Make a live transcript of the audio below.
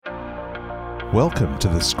Welcome to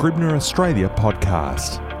the Scribner Australia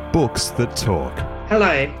podcast, Books That Talk.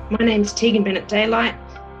 Hello, my name is Tegan Bennett-Daylight,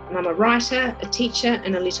 and I'm a writer, a teacher,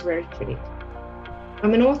 and a literary critic.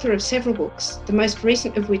 I'm an author of several books, the most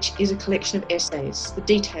recent of which is a collection of essays, The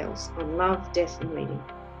Details, on love, death, and reading.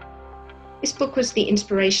 This book was the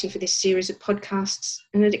inspiration for this series of podcasts,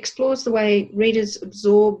 and it explores the way readers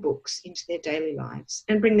absorb books into their daily lives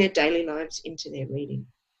and bring their daily lives into their reading.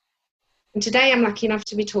 And today I'm lucky enough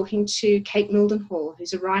to be talking to Kate Mildenhall,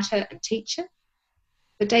 who's a writer and teacher.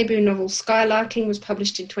 Her debut novel Skylarking was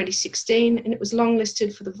published in 2016, and it was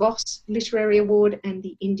longlisted for the Voss Literary Award and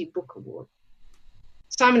the Indie Book Award.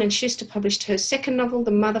 Simon & Schuster published her second novel,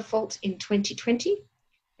 The Mother Fault, in 2020.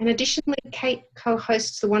 And additionally, Kate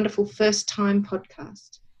co-hosts the wonderful First Time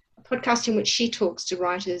podcast, a podcast in which she talks to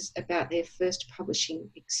writers about their first publishing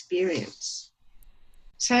experience.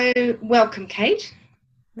 So welcome, Kate.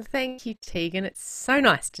 Thank you, Tegan. It's so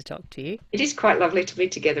nice to talk to you. It is quite lovely to be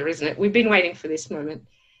together, isn't it? We've been waiting for this moment.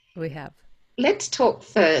 We have. Let's talk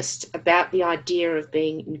first about the idea of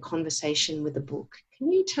being in conversation with a book.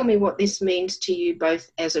 Can you tell me what this means to you both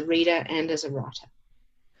as a reader and as a writer?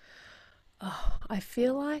 Oh, I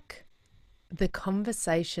feel like the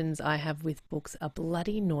conversations I have with books are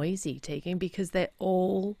bloody noisy, Tegan, because they're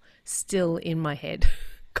all still in my head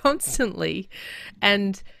constantly.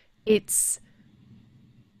 And it's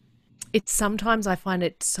sometimes I find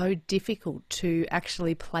it so difficult to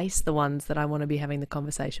actually place the ones that I want to be having the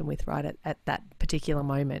conversation with right at that particular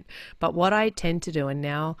moment. But what I tend to do, and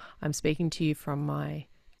now I'm speaking to you from my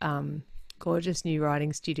gorgeous new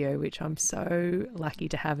writing studio, which I'm so lucky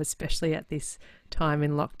to have, especially at this time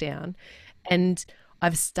in lockdown, and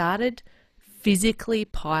I've started physically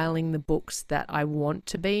piling the books that I want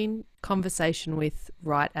to be in conversation with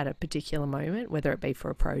right at a particular moment, whether it be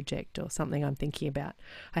for a project or something I'm thinking about.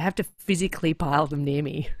 I have to physically pile them near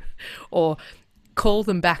me or call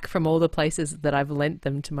them back from all the places that I've lent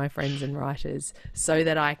them to my friends and writers so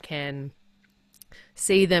that I can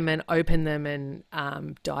see them and open them and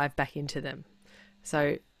dive back into them.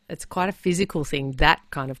 So it's quite a physical thing, that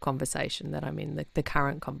kind of conversation that I'm in, the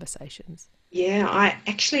current conversations. Yeah, I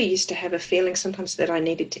actually used to have a feeling sometimes that I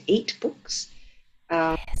needed to eat books.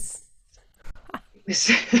 Yes.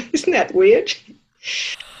 Isn't that weird?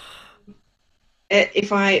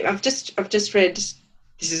 I've just read, this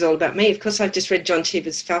is all about me, of course, I've just read John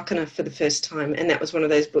Cheever's Falconer for the first time, and that was one of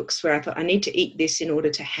those books where I thought I need to eat this in order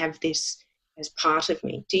to have this as part of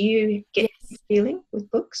me. Do you get that feeling with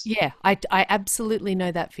books? Yeah, I absolutely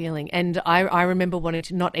know that feeling. And I remember wanting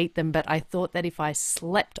to not eat them, but I thought that if I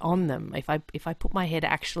slept on them, if I put my head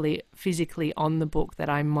actually physically on the book, that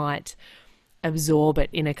I might absorb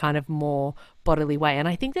it in a kind of more bodily way. And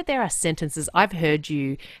I think that there are sentences, I've heard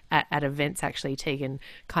you at events actually, Tegan,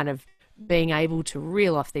 kind of being able to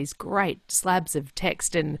reel off these great slabs of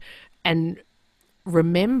text and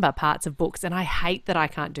remember parts of books, and I hate that I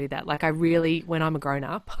can't do that. Like, I really, when I'm a grown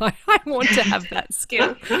up, I want to have that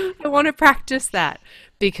skill. I want to practice that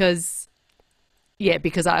because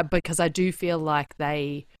I do feel like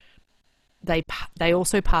they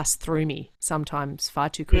also pass through me sometimes far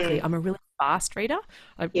too quickly. I'm a really fast reader.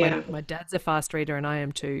 My dad's a fast reader and I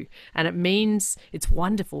am too, and it means it's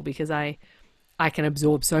wonderful because I can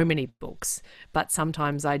absorb so many books, but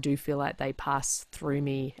sometimes I do feel like they pass through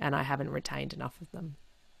me and I haven't retained enough of them.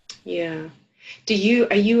 Yeah.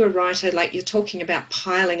 Are you a writer, like you're talking about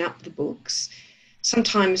piling up the books?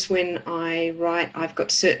 Sometimes when I write, I've got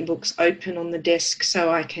certain books open on the desk so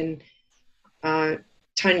I can,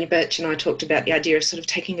 Tony Birch and I talked about the idea of sort of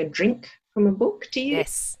taking a drink from a book. Do you?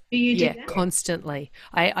 Yes. Do you do that? Constantly.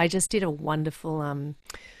 I just did a wonderful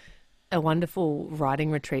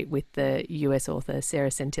writing retreat with the US author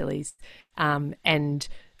Sarah Centilles, and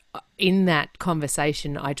in that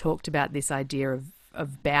conversation I talked about this idea of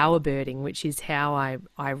bowerbirding, which is how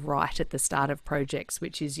I write at the start of projects,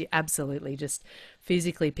 which is absolutely just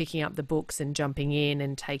physically picking up the books and jumping in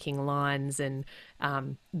and taking lines, and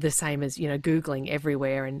the same as, Googling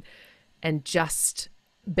everywhere and just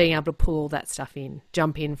being able to pull all that stuff in,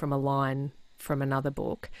 jump in from a line from another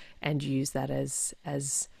book and use that as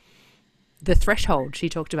the threshold. She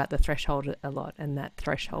talked about the threshold a lot, and that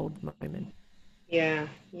threshold moment. Yeah,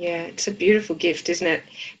 it's a beautiful gift, isn't it?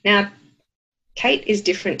 Now, Kate is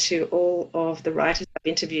different to all of the writers I've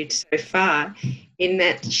interviewed so far in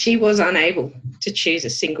that she was unable to choose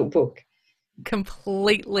a single book.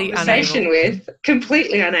 Completely unable.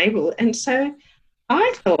 Completely unable. And so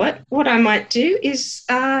I thought what I might do is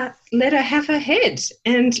let her have her head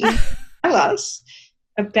and tell us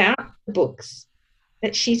about the books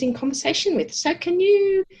that she's in conversation with. So can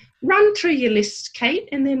you run through your list, Kate,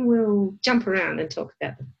 and then we'll jump around and talk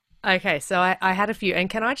about them? Okay, so I had a few, and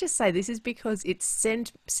can I just say this is because it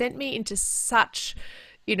sent me into such,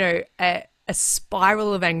 a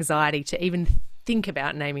spiral of anxiety to even think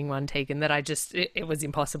about naming one, Tegan, that it was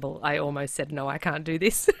impossible. I almost said no, I can't do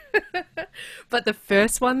this. But the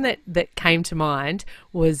first one that came to mind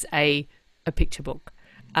was a picture book.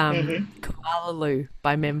 Koala Lou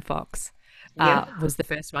by Mem Fox Yeah. was the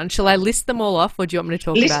first one. Shall I list them all off, or do you want me to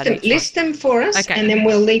talk List about them, each one? list them for us, Okay. and then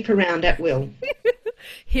we'll leap around at will.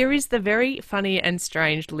 Here is the very funny and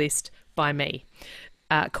strange list by me.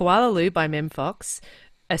 Koala Lou by Mem Fox,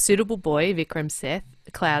 A Suitable Boy, Vikram Seth,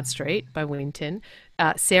 Cloud Street by Winton,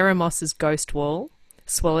 Sarah Moss's Ghost Wall,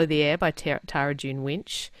 Swallow the Air by Tara June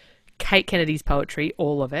Winch, Kate Kennedy's poetry,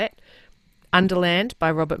 all of it, Underland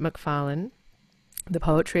by Robert McFarlane, The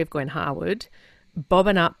Poetry of Gwen Harwood,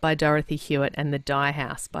 Bobbin' Up by Dorothy Hewitt, and The Dye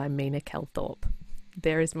House by Mina Kelthorpe.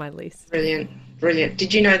 There is my list. Brilliant, brilliant.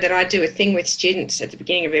 Did you know that I do a thing with students at the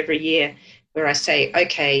beginning of every year where I say,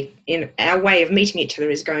 okay, in our way of meeting each other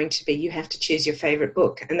is going to be you have to choose your favourite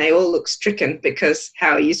book. And they all look stricken because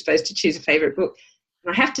how are you supposed to choose a favourite book?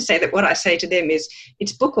 And I have to say that what I say to them is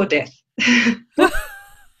it's book or death.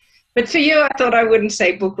 But for you, I thought I wouldn't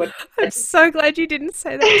say book or death. I'm so glad you didn't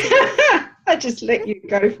say that. I just let you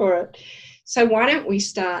go for it. So why don't we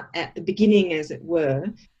start at the beginning, as it were,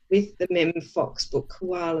 with the Mem Fox book,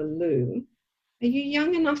 Koala Lou. Are you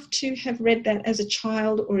young enough to have read that as a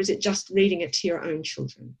child, or is it just reading it to your own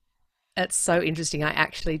children? It's so interesting. I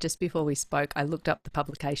actually, just before we spoke, I looked up the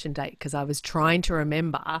publication date because I was trying to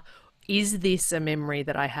remember, is this a memory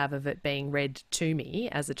that I have of it being read to me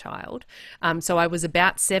as a child? So I was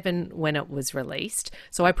about 7 when it was released.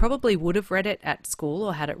 So I probably would have read it at school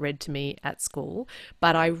or had it read to me at school.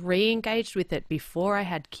 But I re-engaged with it before I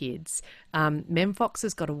had kids. Mem Fox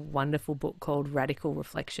has got a wonderful book called Radical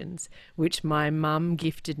Reflections, which my mum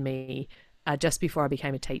gifted me just before I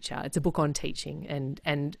became a teacher. It's a book on teaching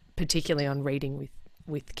and particularly on reading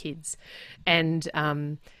with kids. And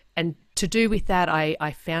to do with that,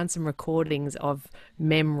 I found some recordings of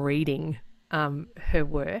Mem reading her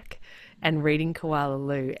work and reading Koala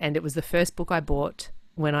Lou. And it was the first book I bought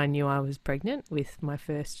when I knew I was pregnant with my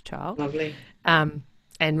first child. Lovely. And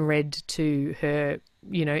read to her,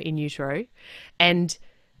 in utero. And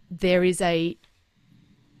there is a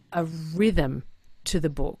rhythm to the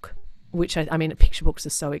book, which I mean, picture books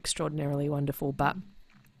are so extraordinarily wonderful, but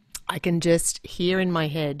I can just hear in my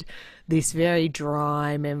head this very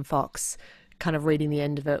dry Mem Fox kind of reading the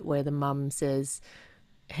end of it where the mum says,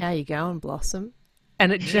 "How you going, Blossom?"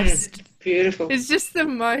 And it just beautiful. It's just the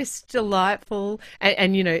most delightful.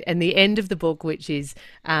 And the end of the book, which is,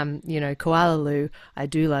 Koala Lou, I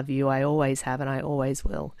do love you. I always have and I always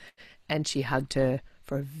will. And she hugged her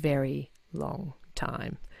for a very long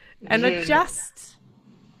time. And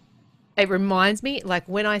it reminds me, like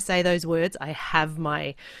when I say those words, I have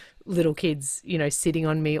my little kids, sitting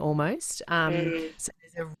on me almost. So there's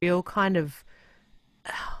a real kind of,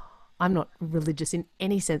 I'm not religious in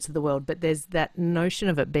any sense of the word, but there's that notion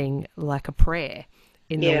of it being like a prayer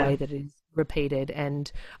in the way that it is repeated.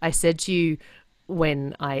 And I said to you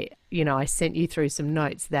when I sent you through some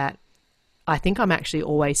notes that I think I'm actually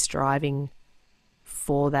always striving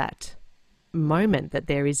for that moment that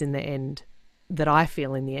there is in the end, that I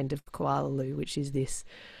feel in the end of Koala Lou, which is this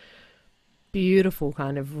beautiful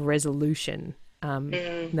kind of resolution.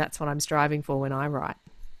 That's what I'm striving for when I write.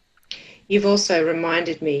 You've also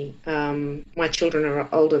reminded me, my children are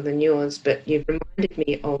older than yours, but you've reminded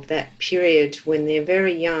me of that period when they're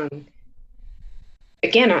very young.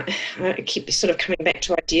 Again, I keep sort of coming back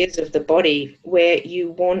to ideas of the body where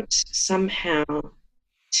you want somehow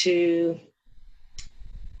to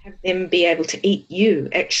have them be able to eat you,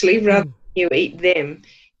 actually, rather than you eat them,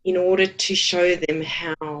 in order to show them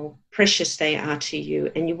how precious they are to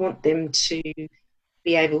you. And you want them to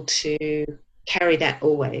be able to carry that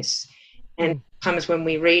always. And sometimes when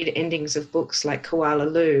we read endings of books like Koala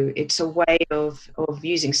Lou, it's a way of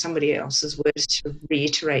using somebody else's words to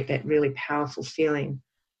reiterate that really powerful feeling.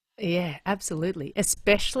 Yeah, absolutely.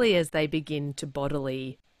 Especially as they begin to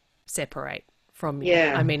bodily separate from you.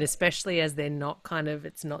 Yeah. I mean, especially as they're not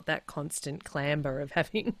it's not that constant clamber of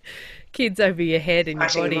having kids over your head and your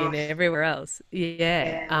body and everywhere else.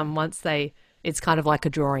 Yeah. Once it's kind of like a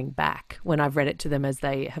drawing back when I've read it to them as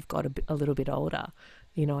they have got a little bit older.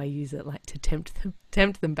 I use it like to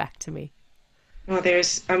tempt them back to me. Well,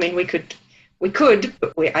 we could,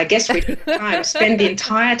 but I guess we could spend the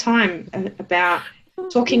entire time about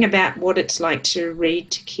talking about what it's like to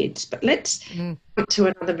read to kids. But let's go to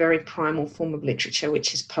another very primal form of literature,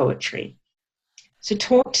 which is poetry. So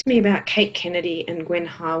talk to me about Kate Kennedy and Gwen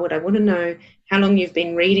Harwood. I want to know how long you've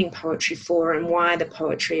been reading poetry for and why the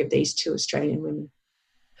poetry of these two Australian women.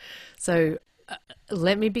 So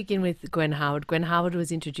let me begin with Gwen Harwood. Gwen Harwood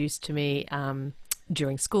was introduced to me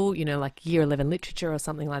during school, like year 11 literature or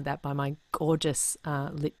something like that, by my gorgeous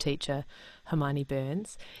lit teacher, Hermione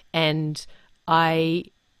Burns. And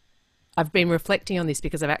I've been reflecting on this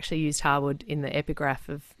because I've actually used Harwood in the epigraph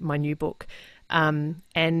of my new book.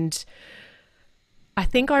 And I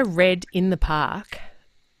think I read In the Park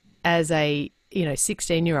as a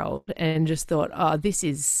 16-year-old and just thought, oh, this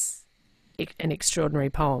is an extraordinary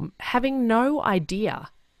poem, having no idea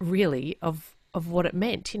really of what it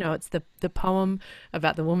meant. It's the poem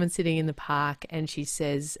about the woman sitting in the park, and she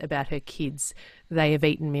says about her kids, they have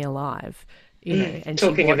eaten me alive. And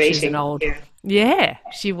talking she watches of eating,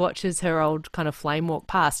 she watches her old kind of flame walk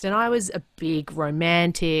past. And I was a big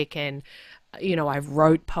romantic, and I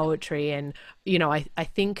wrote poetry, and I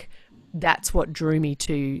think that's what drew me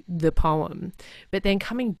to the poem. But then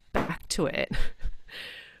coming back to it,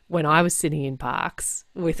 when I was sitting in parks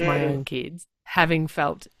with my own kids, having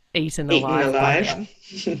felt eaten alive by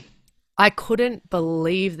them, I couldn't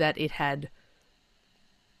believe that it had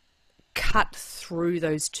cut through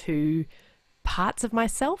those two parts of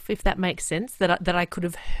myself, if that makes sense, that I could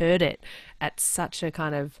have heard it at such a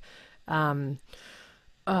kind of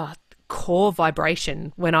core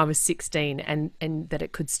vibration when I was 16, and that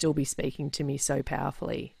it could still be speaking to me so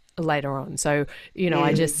powerfully later on. So,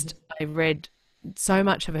 I read so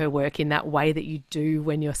much of her work in that way that you do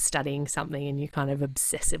when you're studying something, and you kind of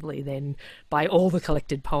obsessively then buy all the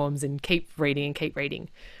collected poems and keep reading.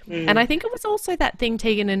 And I think it was also that thing,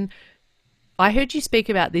 Tegan, and I heard you speak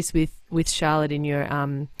about this with Charlotte in your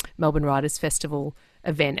Melbourne Writers Festival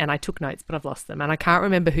event, and I took notes, but I've lost them, and I can't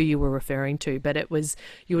remember who you were referring to, but it was,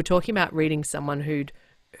 you were talking about reading someone who'd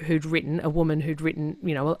written, a woman who'd written,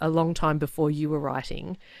 a long time before you were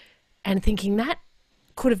writing, and thinking that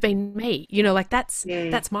could have been me,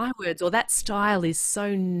 that's my words, or that style is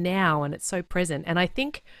so now and it's so present. And I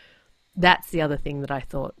think that's the other thing that I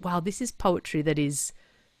thought, wow, this is poetry that is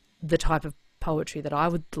the type of poetry that I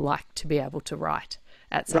would like to be able to write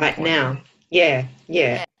at some point. Now. Yeah.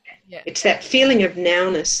 It's that feeling of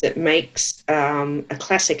nowness that makes a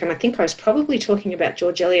classic. And I think I was probably talking about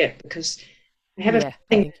George Eliot, because I have a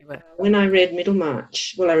thing when I read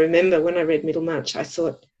Middlemarch. Well, I remember when I read Middlemarch, I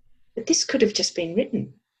thought, but this could have just been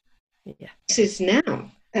written. Yeah. This is now.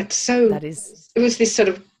 It was this sort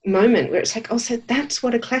of moment where it's like, oh, so that's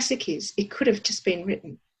what a classic is. It could have just been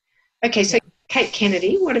written. Okay, so Kate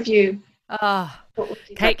Kennedy, what have you...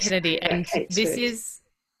 Kate Kennedy, and this is,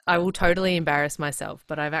 I will totally embarrass myself,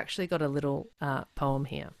 but I've actually got a little poem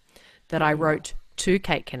here that I wrote to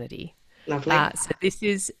Kate Kennedy. Lovely. So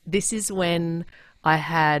this is when I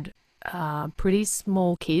had pretty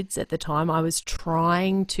small kids at the time. I was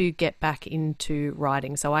trying to get back into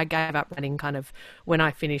writing, so I gave up writing kind of when I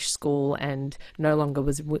finished school and no longer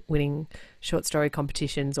was winning short story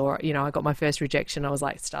competitions, or I got my first rejection. I was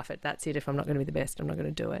like, stuff it, that's it. If I'm not going to be the best, I'm not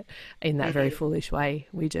going to do it, in that very foolish way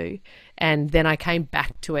we do. And then I came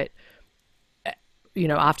back to it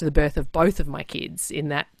after the birth of both of my kids, in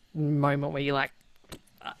that moment where you're like,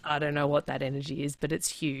 I don't know what that energy is, but it's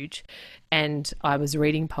huge. And I was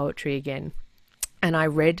reading poetry again, and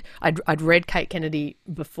I'd read Kate Kennedy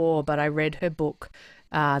before, but I read her book,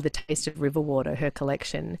 The Taste of River Water, her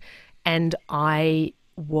collection, and I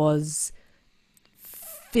was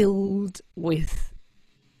filled with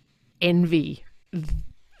envy.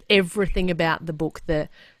 Everything about the book, the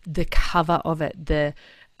cover of it, the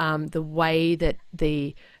way that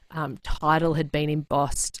the title had been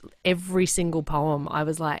embossed, every single poem, I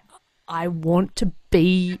was like, I want to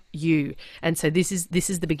be you. And so this is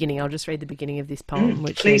the beginning. I'll just read the beginning of this poem,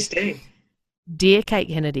 which please do. Dear Kate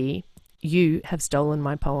Kennedy, you have stolen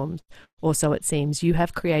my poems, or so it seems. You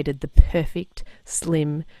have created the perfect,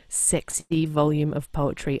 slim, sexy volume of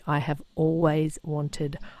poetry I have always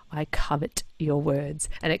wanted. I covet your words.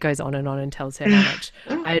 And it goes on and tells her how much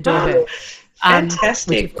I adore her.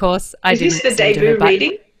 Fantastic. Which, of course, I didn't. Is this the debut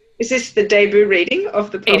reading? Is this the debut reading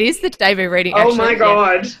of the poem? It is the debut reading, actually. Oh my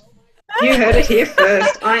God. You heard it here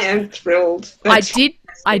first. I am thrilled.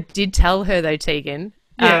 I did tell her, though, Tegan,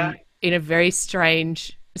 in a very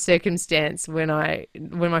strange circumstance, when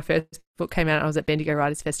my first book came out, I was at Bendigo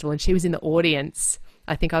Writers Festival, and she was in the audience.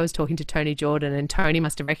 I think I was talking to Tony Jordan, and Tony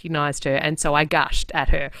must have recognised her, and so I gushed at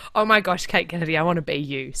her, oh my gosh, Kate Kennedy, I want to be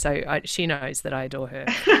you. So she knows that I adore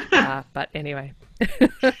her. But anyway.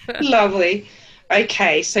 Lovely.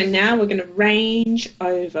 Okay, so now we're going to range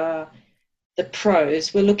over the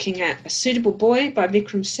prose, we're looking at A Suitable Boy by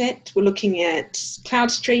Vikram Seth. We're looking at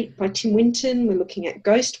Cloud Street by Tim Winton. We're looking at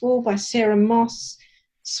Ghost Wall by Sarah Moss.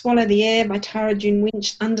 Swallow the Air by Tara June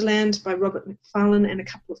Winch. Underland by Robert McFarlane, and a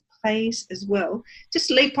couple of plays as well.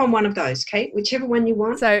 Just leap on one of those, Kate, whichever one you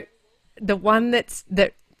want. So the one that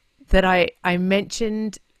I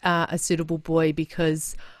mentioned, A Suitable Boy,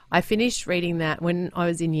 because I finished reading that when I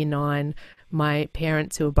was in year 9. My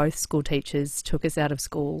parents, who were both school teachers, took us out of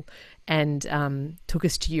school and took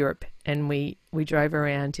us to Europe, and we drove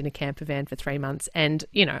around in a camper van for 3 months. And,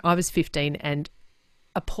 you know, I was 15 and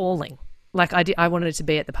appalling. Like I wanted to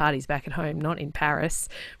be at the parties back at home, not in Paris,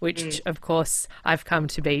 which of course I've come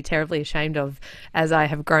to be terribly ashamed of as I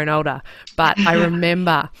have grown older. But I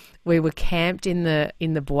remember we were camped in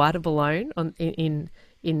the Bois de Boulogne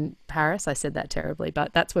in Paris. I said that terribly,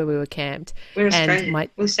 but that's where we were camped. We're Australian.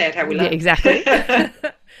 We'll say it how we like. Yeah, exactly.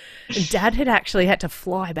 Dad had actually had to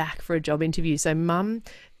fly back for a job interview, so Mum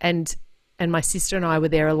and my sister and I were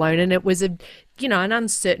there alone, and it was an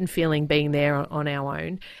uncertain feeling being there on our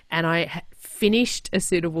own. And I finished A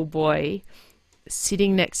Suitable Boy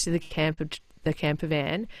sitting next to the camper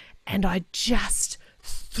van, and I just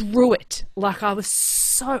threw it. Like I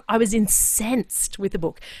was incensed with the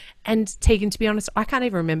book. And Tegan, to be honest, I can't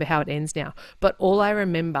even remember how it ends now, but all I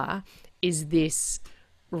remember is this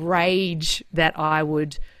rage that I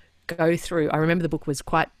would go through. I remember the book was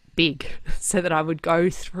quite big, so that I would go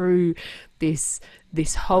through this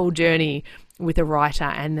whole journey with a writer,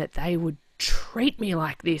 and that they would treat me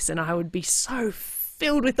like this, and I would be so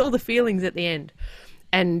filled with all the feelings at the end.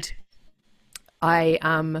 And I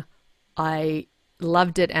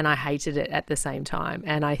loved it and I hated it at the same time.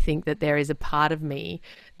 And I think that there is a part of me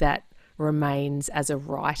that remains as a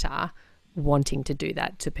writer wanting to do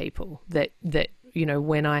that to people. That you know,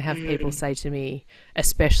 when I have people say to me,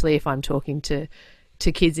 especially if I'm talking to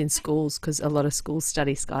kids in schools, because a lot of schools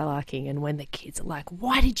study skylarking, and when the kids are like,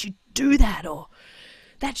 why did you do that? Or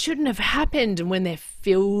that shouldn't have happened. And when they're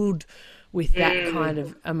filled with that kind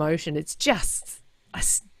of emotion, it's just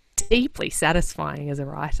deeply satisfying as a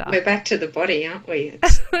writer. We're back to the body, aren't we?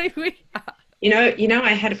 We are. You know,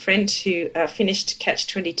 I had a friend who finished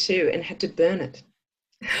Catch-22 and had to burn it.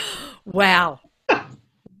 Wow.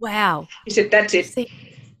 Wow. He said, that's it.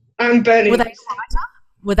 I'm burning.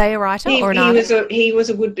 Were they a writer or an artist? He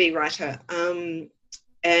was a would-be writer.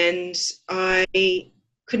 And I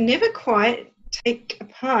could never quite take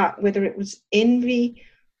apart whether it was envy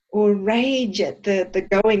or rage at the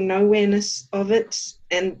going nowhereness of it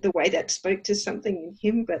and the way that spoke to something in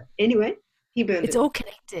him. But anyway, he burned it. It's all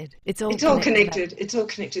connected. It's all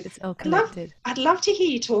connected. I'd love to hear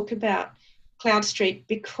you talk about Cloud Street,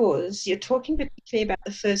 because you're talking particularly about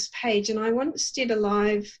the first page. And I once did a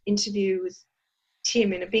live interview with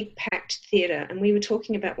Tim in a big packed theatre, and we were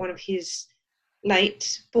talking about one of his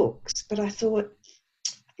late books, but I thought,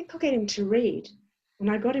 I think I'll get him to read.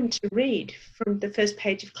 And I got him to read from the first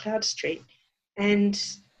page of Cloud Street, and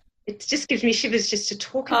it just gives me shivers just to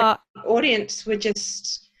talk about the audience. I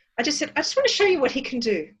just said, I just want to show you what he can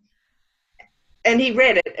do. And he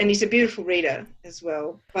read it, and he's a beautiful reader as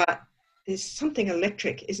well, but there's something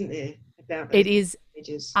electric, isn't there, about it? Is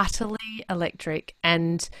pages. Utterly electric.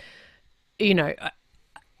 And, you know,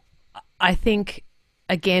 I think,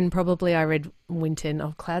 again, probably I read Winton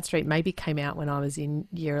of Cloud Street, maybe came out when I was in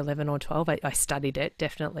year 11 or 12. I studied it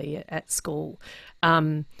definitely at school.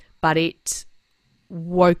 But it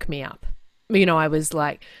woke me up. You know, I was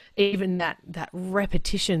like, even that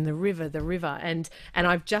repetition, the river. And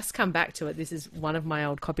I've just come back to it. This is one of my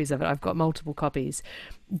old copies of it. I've got multiple copies.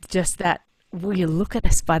 Just that, will you look at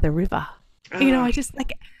us by the river? You know, I just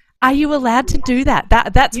like, are you allowed to do that?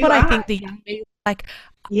 That's what I think the young people like.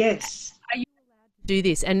 Yes. Are you allowed to do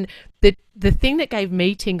this? And the thing that gave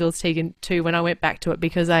me tingles, Tegan, too, when I went back to it,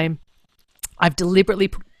 because I've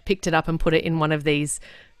deliberately picked it up and put it in one of these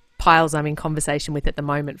piles I'm in conversation with at the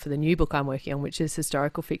moment for the new book I'm working on, which is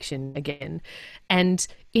historical fiction again. And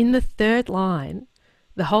in the third line,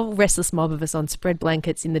 the whole restless mob of us on spread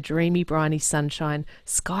blankets in the dreamy, briny sunshine,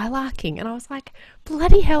 skylarking. And I was like,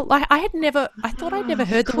 bloody hell. Like I thought I'd never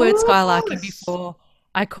heard the word skylarking before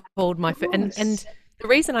I called my and the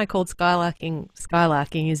reason I called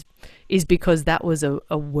skylarking is because that was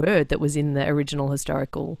a word that was in the original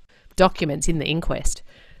historical documents in the inquest.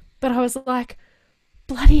 But I was like,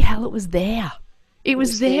 bloody hell, it was there. It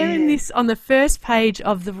was there in this, on the first page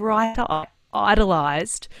of the writer I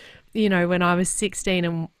idolised, you know, when I was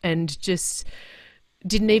 16 and just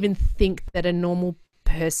didn't even think that a normal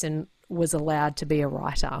person was allowed to be a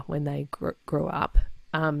writer when they grew up.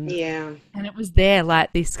 And it was there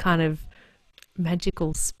like this kind of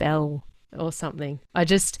magical spell or something.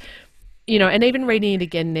 you know, and even reading it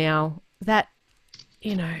again now, that,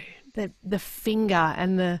 you know, the finger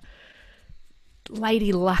and the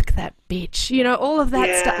Lady Luck, that bitch, you know, all of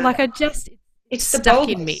that stuff. Like, it's the stuck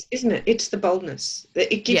boldness, in me, isn't it? It's the boldness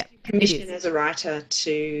that it gives you permission it as a writer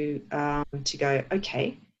to go,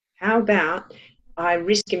 okay, how about I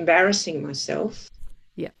risk embarrassing myself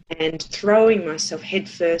and throwing myself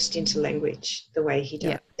headfirst into language the way he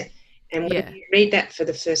does. And when you read that for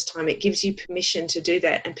the first time, it gives you permission to do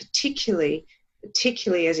that. And particularly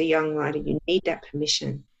as a young writer, you need that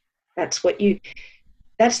permission. That's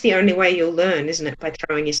the only way you'll learn, isn't it? By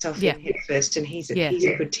throwing yourself in headfirst. And he's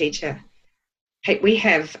a good teacher. Hey,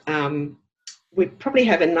 we probably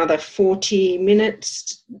have another 40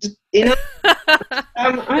 minutes in it.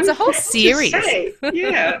 It's a whole series.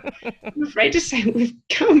 I'm afraid to say we've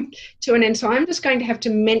come to an end. So I'm just going to have to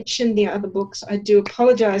mention the other books. I do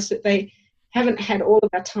apologise that they haven't had all of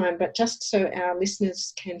our time, but just so our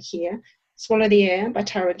listeners can hear: Swallow the Air by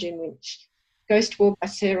Tara June Lynch, Ghost Walk by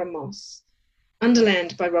Sarah Moss,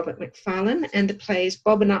 Underland by Robert Macfarlane, and the plays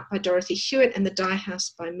Bob and Up by Dorothy Hewitt and The Dye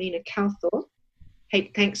House by Mina Calthorpe. Hey,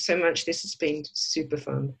 thanks so much. This has been super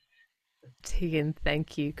fun. Tegan,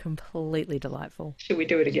 thank you. Completely delightful. Should we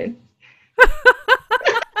do it again?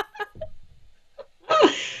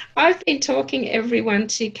 I've been talking, everyone,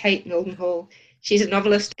 to Kate Mildenhall. She's a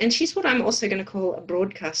novelist, and she's what I'm also going to call a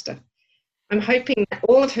broadcaster. I'm hoping that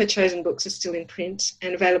all of her chosen books are still in print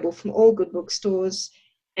and available from all good bookstores,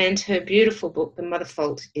 and her beautiful book, The Mother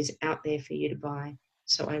Fault, is out there for you to buy.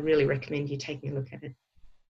 So I really recommend you taking a look at it.